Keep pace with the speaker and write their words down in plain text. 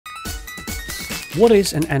What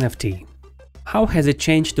is an NFT? How has it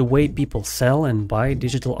changed the way people sell and buy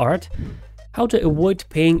digital art? How to avoid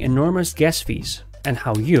paying enormous gas fees? And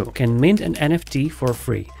how you can mint an NFT for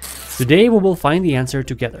free. Today we will find the answer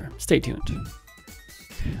together. Stay tuned.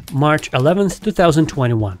 March 11th,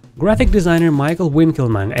 2021. Graphic designer Michael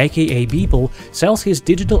Winkelmann, aka Beeple, sells his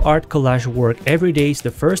digital art collage work every day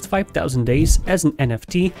the first 5,000 days as an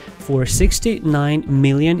NFT for $69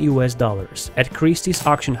 million at Christie's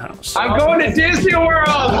auction house. I'm going to Disney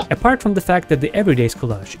World! Apart from the fact that the Everydays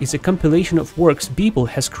collage is a compilation of works Beeple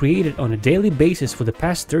has created on a daily basis for the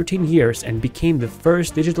past 13 years and became the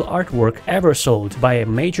first digital artwork ever sold by a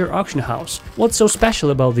major auction house, what's so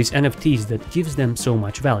special about these NFTs that gives them so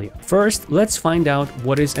much value? First, let's find out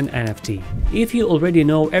what is an NFT. If you already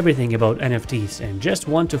know everything about NFTs and just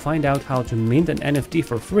want to find out how to mint an NFT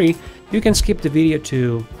for free, you can skip the video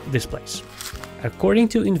to this place. According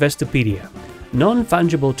to Investopedia,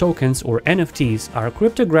 non-fungible tokens or NFTs are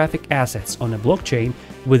cryptographic assets on a blockchain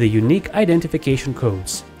with a unique identification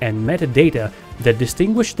codes and metadata that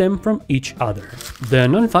distinguish them from each other. The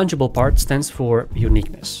non-fungible part stands for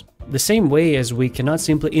uniqueness. The same way as we cannot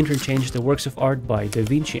simply interchange the works of art by Da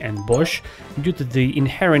Vinci and Bosch due to the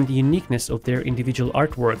inherent uniqueness of their individual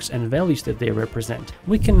artworks and values that they represent,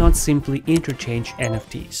 we cannot simply interchange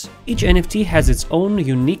NFTs. Each NFT has its own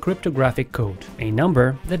unique cryptographic code, a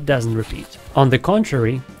number that doesn't repeat. On the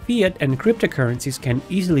contrary, fiat and cryptocurrencies can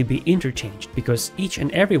easily be interchanged because each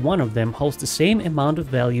and every one of them holds the same amount of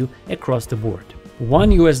value across the board.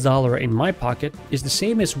 $1 in my pocket is the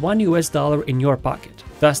same as $1 in your pocket.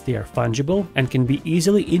 Thus, they are fungible and can be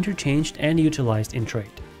easily interchanged and utilized in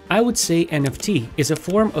trade. I would say NFT is a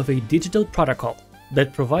form of a digital protocol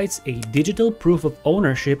that provides a digital proof of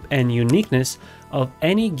ownership and uniqueness of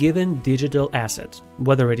any given digital asset,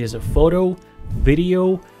 whether it is a photo,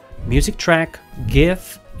 video, music track,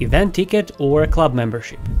 GIF, event ticket, or a club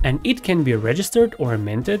membership. And it can be registered or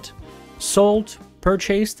minted, sold,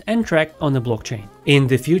 purchased and tracked on the blockchain. In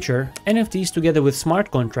the future, NFTs together with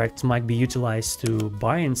smart contracts might be utilized to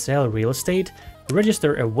buy and sell real estate,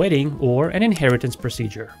 register a wedding or an inheritance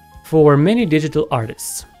procedure. For many digital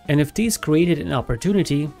artists, NFTs created an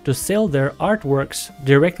opportunity to sell their artworks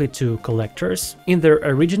directly to collectors in their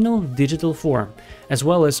original digital form, as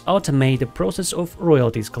well as automate the process of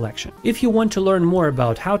royalties collection. If you want to learn more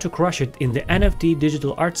about how to crush it in the NFT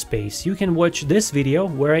digital art space, you can watch this video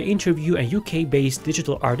where I interview a UK-based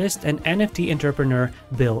digital artist and NFT entrepreneur,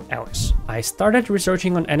 Bill Ellis. I started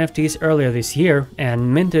researching on NFTs earlier this year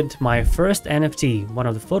and minted my first NFT, one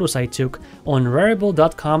of the photos I took, on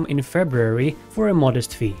Rarible.com in February for a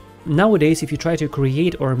modest fee. Nowadays, if you try to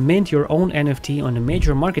create or mint your own NFT on a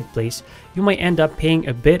major marketplace, you might end up paying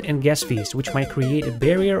a bit in gas fees, which might create a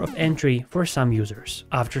barrier of entry for some users.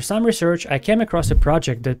 After some research, I came across a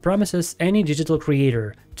project that promises any digital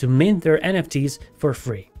creator to mint their NFTs for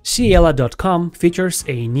free. Sieella.com features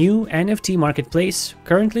a new NFT marketplace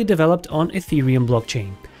currently developed on Ethereum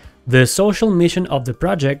blockchain. The social mission of the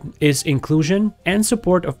project is inclusion and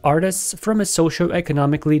support of artists from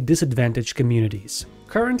socio-economically disadvantaged communities.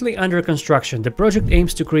 Currently under construction, the project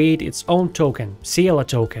aims to create its own token, Sieella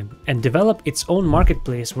token, and develop its own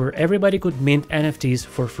marketplace where everybody could mint NFTs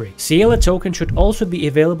for free. Sieella token should also be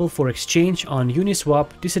available for exchange on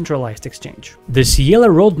Uniswap decentralized exchange. The Sieella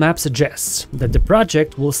roadmap suggests that the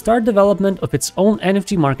project will start development of its own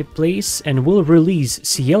NFT marketplace and will release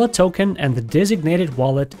Sieella token and the designated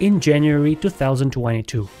wallet in January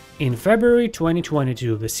 2022. In February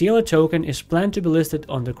 2022, the Sieella token is planned to be listed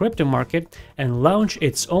on the crypto market and launch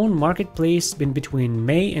its own marketplace in between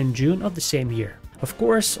May and June of the same year. Of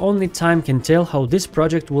course, only time can tell how this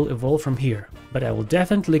project will evolve from here, but I will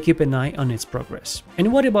definitely keep an eye on its progress.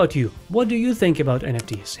 And what about you? What do you think about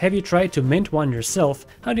NFTs? Have you tried to mint one yourself?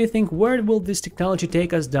 How do you think where will this technology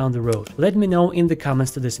take us down the road? Let me know in the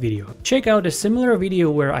comments to this video. Check out a similar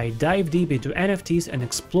video where I dive deep into NFTs and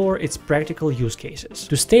explore its practical use cases.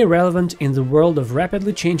 To stay relevant in the world of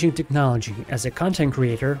rapidly changing technology, as a content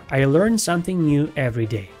creator, I learn something new every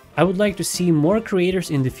day. I would like to see more creators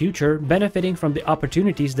in the future benefiting from the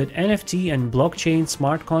opportunities that NFT and blockchain,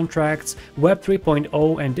 smart contracts, Web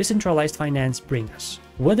 3.0 and decentralized finance bring us.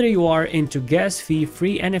 Whether you are into gas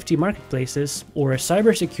fee-free NFT marketplaces or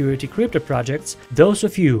cybersecurity crypto projects, those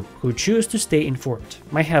of you who choose to stay informed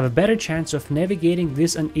might have a better chance of navigating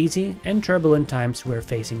these uneasy and turbulent times we're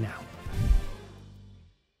facing now.